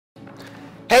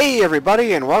Hey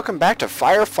everybody, and welcome back to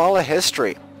Firefall of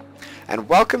History, and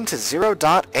welcome to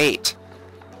 0.8.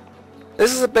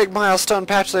 This is a big milestone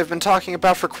patch they've been talking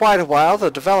about for quite a while. The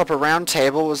developer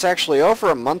roundtable was actually over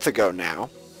a month ago now,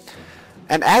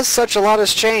 and as such a lot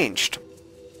has changed.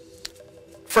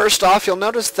 First off, you'll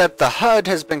notice that the HUD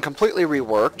has been completely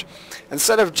reworked.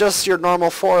 Instead of just your normal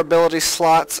 4 ability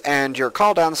slots and your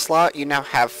cooldown slot, you now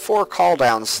have 4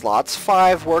 cooldown slots.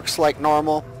 5 works like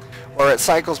normal, or it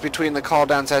cycles between the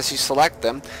cooldowns as you select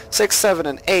them. 6, 7,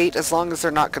 and 8, as long as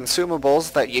they're not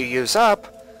consumables that you use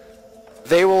up,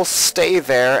 they will stay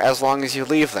there as long as you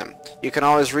leave them. You can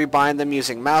always rebind them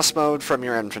using mouse mode from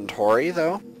your inventory,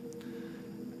 though.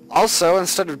 Also,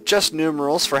 instead of just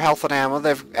numerals for health and ammo,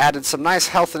 they've added some nice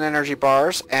health and energy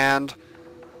bars and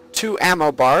 2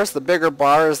 ammo bars. The bigger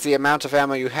bar is the amount of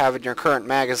ammo you have in your current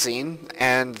magazine,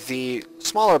 and the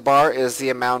smaller bar is the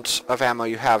amount of ammo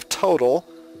you have total.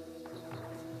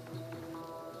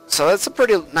 So that's a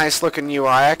pretty nice looking UI.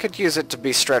 I could use it to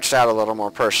be stretched out a little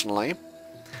more personally.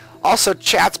 Also,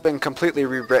 chat's been completely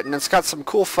rewritten. It's got some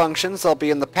cool functions. They'll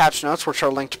be in the patch notes, which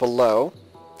are linked below.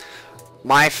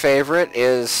 My favorite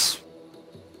is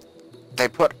they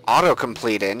put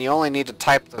autocomplete in. You only need to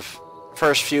type the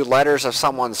first few letters of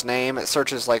someone's name. It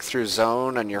searches like through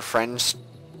zone and your friends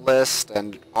list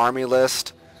and army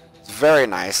list. It's very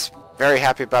nice. Very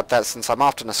happy about that since I'm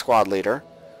often a squad leader.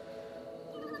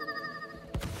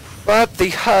 But the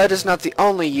HUD is not the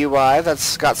only UI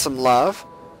that's got some love.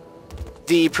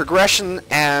 The progression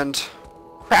and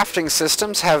crafting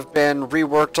systems have been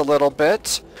reworked a little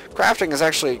bit. Crafting is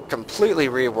actually completely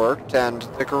reworked, and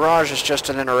the garage is just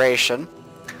an iteration.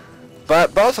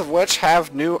 But both of which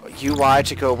have new UI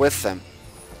to go with them.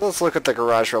 Let's look at the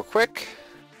garage real quick.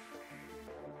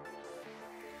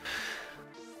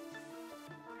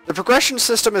 The progression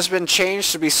system has been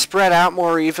changed to be spread out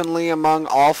more evenly among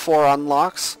all 4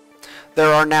 unlocks.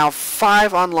 There are now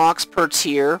 5 unlocks per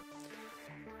tier,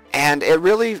 and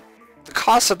the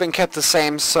costs have been kept the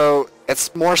same, so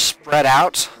it's more spread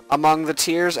out among the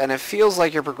tiers, and it feels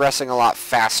like you're progressing a lot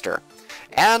faster.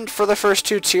 And for the first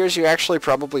 2 tiers, you actually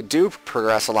probably do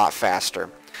progress a lot faster.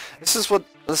 This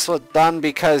was done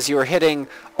because you were hitting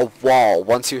a wall.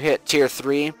 Once you hit tier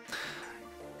 3,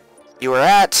 you were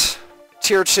at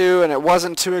tier 2, and it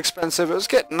wasn't too expensive. It was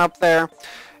getting up there.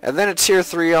 And then at tier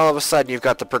 3, all of a sudden, you've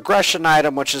got the progression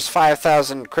item, which is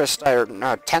 5,000 crystite, or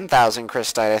no, 10,000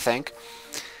 crystite, I think.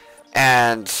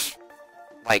 And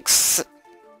like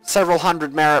several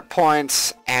hundred merit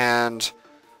points and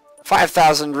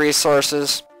 5,000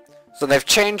 resources. So they've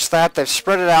changed that, they've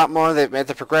spread it out more, they've made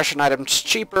the progression items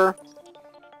cheaper,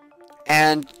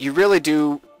 and you really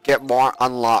do get more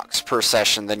unlocks per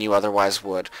session than you otherwise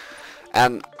would.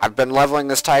 And I've been leveling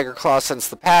this Tiger Claw since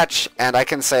the patch, and I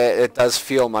can say it does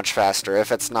feel much faster,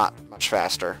 if it's not much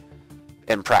faster,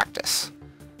 in practice.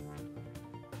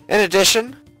 In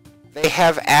addition, they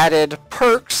have added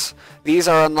perks. These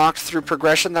are unlocked through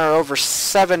progression. There are over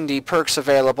 70 perks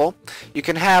available. You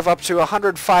can have up to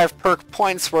 105 perk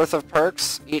points worth of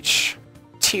perks. Each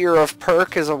tier of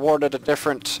perk is awarded a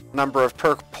different number of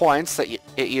perk points that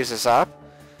it uses up.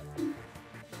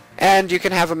 And you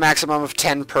can have a maximum of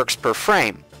 10 perks per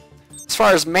frame. As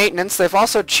far as maintenance, they've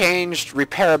also changed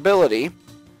repairability.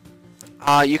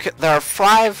 There are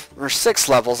 5 or 6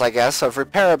 levels, I guess, of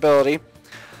repairability.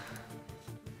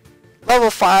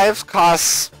 Level 5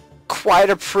 costs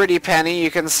quite a pretty penny. You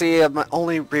can see I'm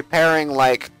only repairing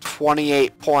like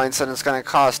 28 points, and it's going to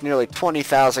cost nearly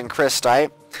 20,000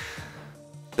 crystite.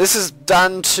 This is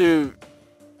done to...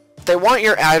 They want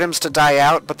your items to die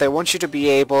out, but they want you to be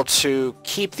able to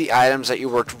keep the items that you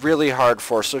worked really hard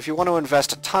for. So if you want to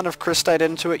invest a ton of crystite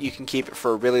into it, you can keep it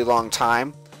for a really long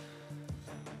time.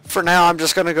 For now, I'm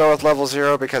just going to go with level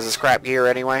 0 because it's crap gear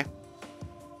anyway.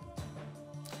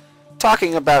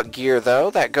 Talking about gear,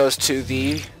 though, that goes to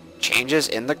the changes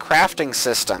in the crafting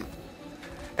system.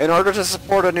 In order to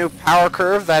support a new power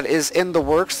curve that is in the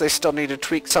works, they still need to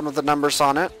tweak some of the numbers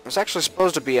on it. It was actually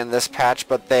supposed to be in this patch,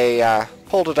 but they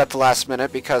pulled it at the last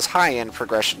minute because high-end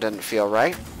progression didn't feel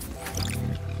right.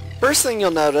 First thing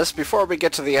you'll notice before we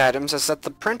get to the items is that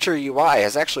the printer UI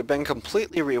has actually been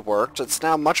completely reworked. It's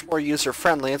now much more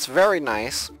user-friendly. It's very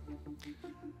nice.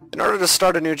 In order to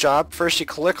start a new job, first you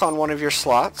click on one of your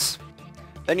slots.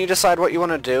 Then you decide what you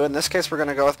want to do. In this case, we're going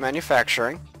to go with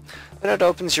manufacturing. Then it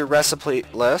opens your recipe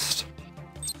list,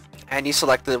 and you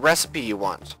select the recipe you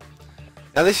want.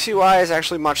 Now this UI is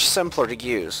actually much simpler to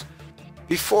use.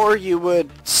 Before you would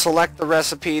select the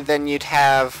recipe, then you'd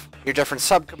have your different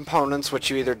subcomponents, which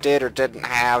you either did or didn't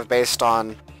have based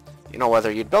on,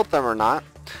 whether you'd built them or not.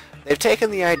 They've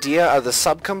taken the idea of the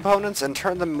subcomponents and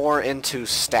turned them more into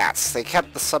stats. They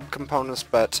kept the subcomponents,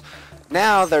 but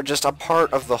now they're just a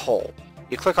part of the whole.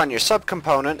 You click on your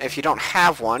subcomponent. If you don't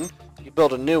have one, you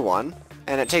build a new one,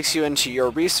 and it takes you into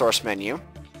your resource menu.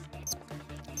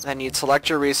 Then you'd select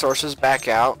your resources, back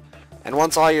out, and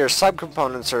once all your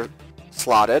subcomponents are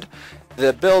slotted,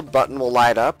 the build button will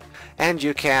light up, and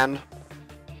you can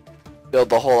build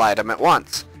the whole item at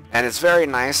once. And it's very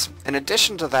nice. In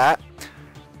addition to that,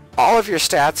 all of your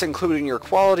stats, including your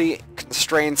quality,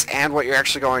 constraints, and what you're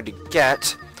actually going to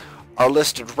get, are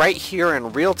listed right here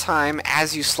in real time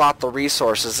as you slot the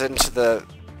resources into the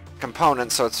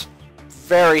component, so it's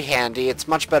very handy. It's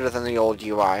much better than the old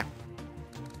UI.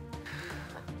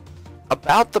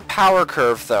 About the power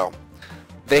curve, though,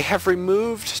 they have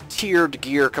removed tiered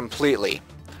gear completely.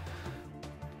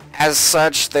 As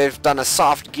such, they've done a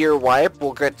soft gear wipe.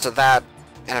 We'll get to that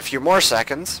in a few more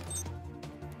seconds.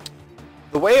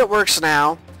 The way it works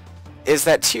now is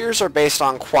that tiers are based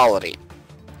on quality.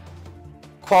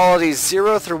 Quality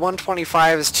 0 through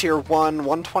 125 is tier 1,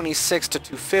 126 to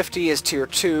 250 is tier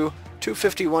 2,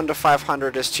 251 to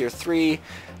 500 is tier 3,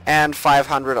 and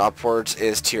 500 upwards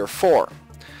is tier 4.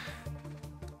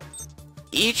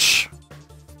 Each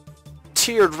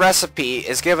tiered recipe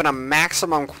is given a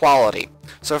maximum quality.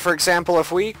 So for example,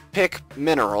 if we pick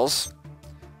minerals,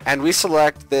 and we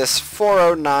select this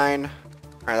 409, alright,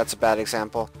 that's a bad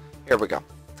example, here we go,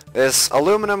 this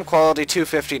aluminum quality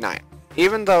 259.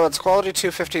 Even though it's quality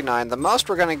 259, the most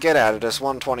we're going to get at it is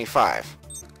 125.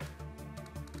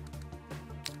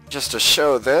 Just to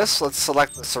show this, let's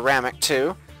select the ceramic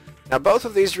too. Now both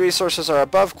of these resources are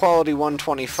above quality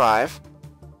 125.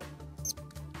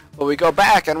 But we go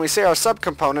back and we see our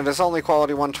subcomponent is only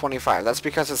quality 125. That's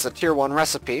because it's a tier 1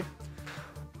 recipe.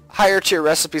 Higher tier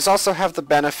recipes also have the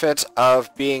benefit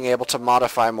of being able to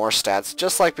modify more stats,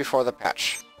 just like before the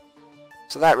patch.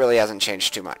 So that really hasn't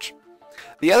changed too much.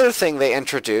 The other thing they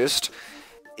introduced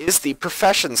is the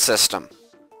profession system.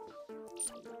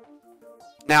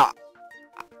 Now,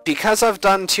 because I've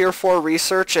done tier 4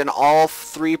 research in all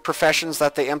 3 professions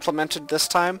that they implemented this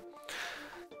time,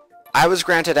 I was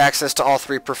granted access to all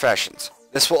 3 professions.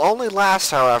 This will only last,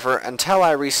 however, until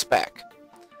I respec.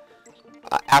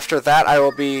 After that, I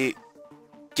will be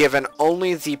given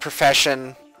only the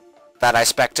profession that I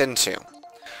spec'd into.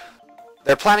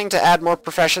 They're planning to add more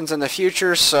professions in the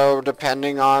future, so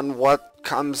depending on what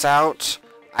comes out,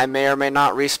 I may or may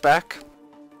not respec.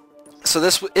 So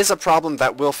this is a problem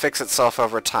that will fix itself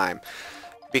over time,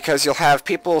 because you'll have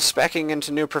people speccing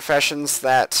into new professions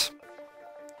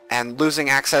and losing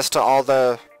access to all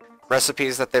the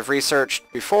recipes that they've researched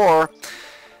before,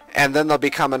 and then they'll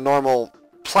become a normal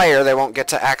player. They won't get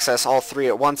to access all 3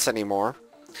 at once anymore.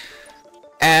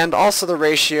 And also the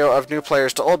ratio of new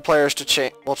players to old players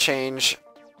will change,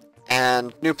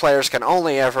 and new players can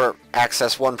only ever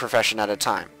access 1 profession at a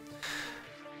time.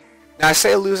 Now I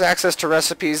say lose access to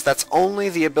recipes, that's only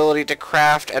the ability to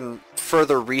craft and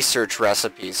further research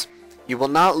recipes. You will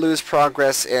not lose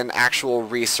progress in actual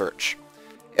research.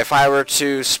 If I were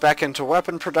to spec into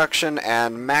weapon production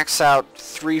and max out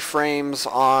 3 frames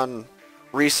on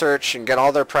research and get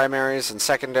all their primaries and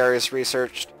secondaries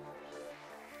researched,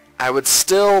 I would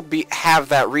still have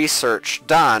that research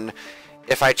done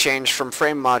if I changed from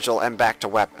frame module and back to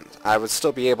weapons. I would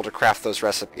still be able to craft those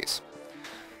recipes.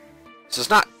 So it's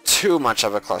not too much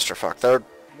of a clusterfuck. They're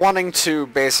wanting to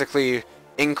basically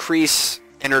increase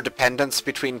interdependence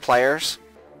between players.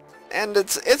 And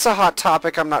it's a hot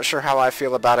topic. I'm not sure how I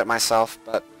feel about it myself,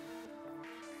 but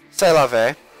c'est la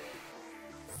vie.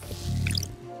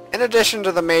 In addition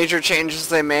to the major changes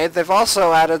they made, they've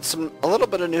also added a little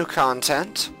bit of new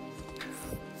content.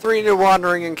 3 new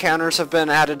wandering encounters have been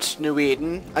added to New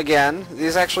Eden. Again,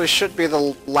 these actually should be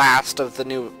the last of the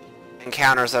new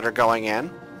encounters that are going in.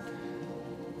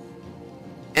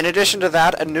 In addition to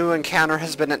that, a new encounter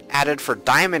has been added for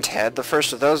Diamond Head. The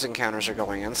first of those encounters are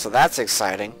going in, so that's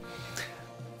exciting.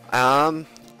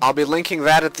 I'll be linking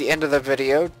that at the end of the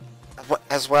video,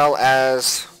 as well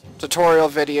as tutorial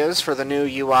videos for the new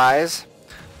UIs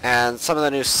and some of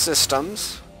the new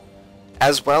systems,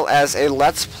 as well as a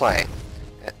Let's Play.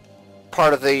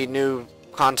 Part of the new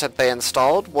content they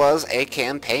installed was a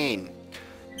campaign.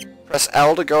 Press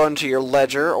L to go into your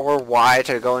ledger, or Y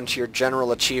to go into your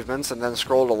general achievements, and then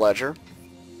scroll to ledger.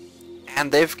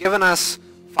 And they've given us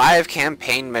 5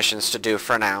 campaign missions to do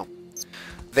for now.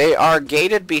 They are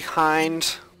gated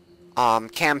behind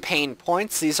campaign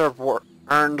points. These are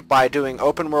earned by doing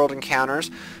open world encounters.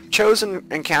 Chosen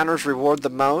encounters reward the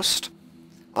most.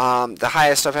 The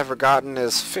highest I've ever gotten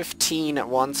is 15 at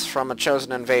once from a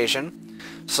chosen invasion.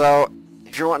 So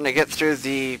if you're wanting to get through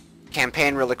the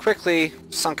campaign really quickly,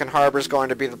 Sunken Harbor is going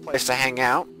to be the place to hang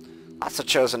out. Lots of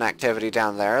Chosen activity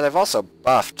down there. They've also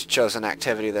buffed Chosen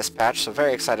activity this patch, so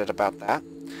very excited about that.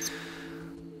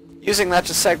 Using that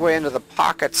to segue into the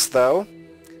pockets, though,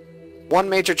 one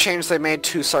major change they made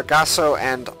to Sargasso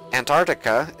and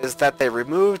Antarctica is that they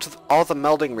removed all the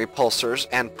melding repulsors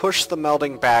and pushed the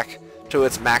melding back to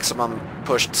its maximum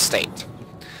pushed state.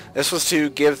 This was to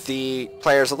give the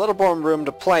players a little more room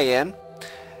to play in,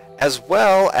 as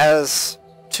well as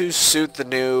to suit the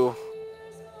new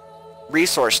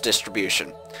resource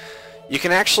distribution. They've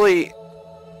actually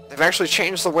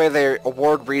changed the way they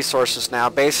award resources now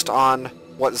based on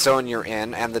what zone you're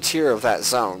in and the tier of that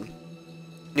zone.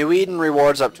 New Eden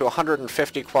rewards up to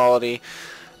 150 quality,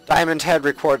 Diamond Head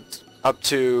rewards up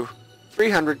to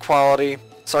 300 quality,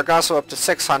 Sargasso up to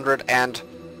 600, and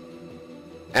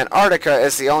Antarctica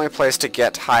is the only place to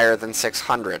get higher than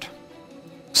 600.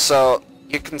 So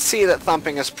you can see that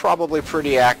thumping is probably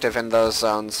pretty active in those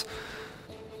zones.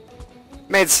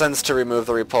 Made sense to remove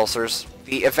the repulsors.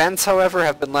 The events, however,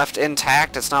 have been left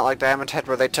intact. It's not like Diamond Head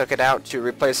where they took it out to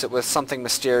replace it with something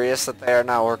mysterious that they are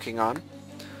now working on.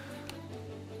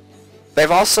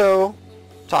 They've also,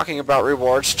 talking about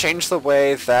rewards, changed the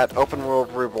way that open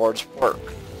world rewards work.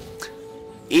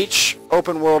 Each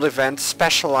open world event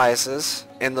specializes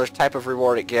in the type of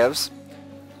reward it gives.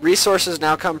 Resources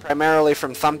now come primarily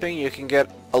from thumping. You can get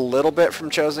a little bit from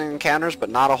chosen encounters, but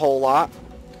not a whole lot.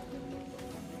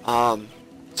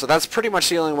 So that's pretty much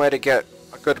the only way to get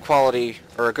a good quality,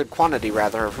 or a good quantity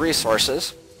rather, of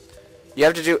resources. You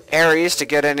have to do Ares to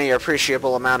get any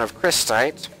appreciable amount of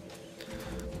Crystite.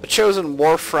 The chosen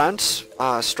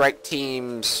Warfront, strike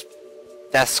teams,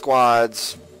 death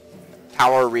squads,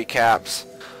 tower recaps,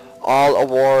 all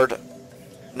award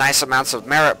nice amounts of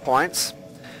merit points.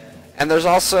 And there's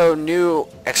also new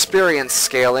experience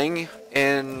scaling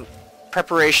in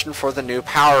preparation for the new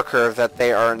power curve that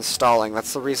they are installing.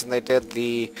 That's the reason they did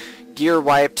the gear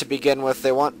wipe to begin with.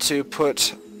 They want to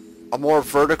put a more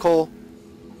vertical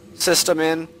system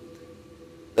in.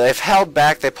 They've held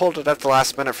back. They pulled it at the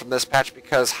last minute from this patch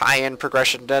because high-end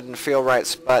progression didn't feel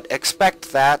right, but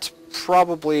expect that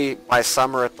probably by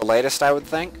summer at the latest, I would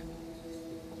think.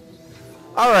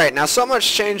 Alright, now so much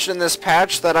changed in this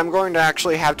patch that I'm going to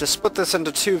actually have to split this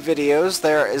into two videos.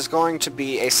 There is going to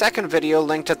be a second video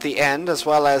linked at the end, as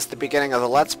well as the beginning of the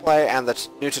Let's Play and the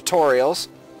new tutorials.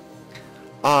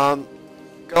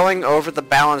 Going over the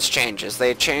balance changes.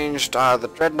 They changed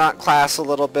the Dreadnought class a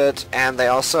little bit, and they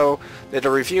also did a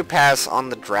review pass on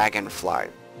the Dragonfly.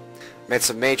 Made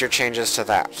some major changes to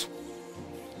that.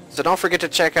 So don't forget to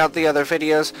check out the other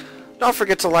videos. Don't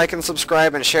forget to like and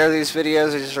subscribe and share these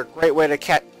videos. These are a great way to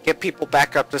get people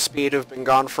back up to speed who've been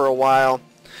gone for a while.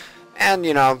 And,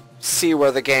 you know, see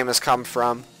where the game has come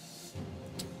from.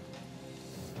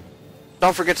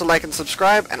 Don't forget to like and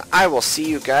subscribe, and I will see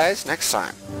you guys next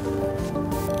time.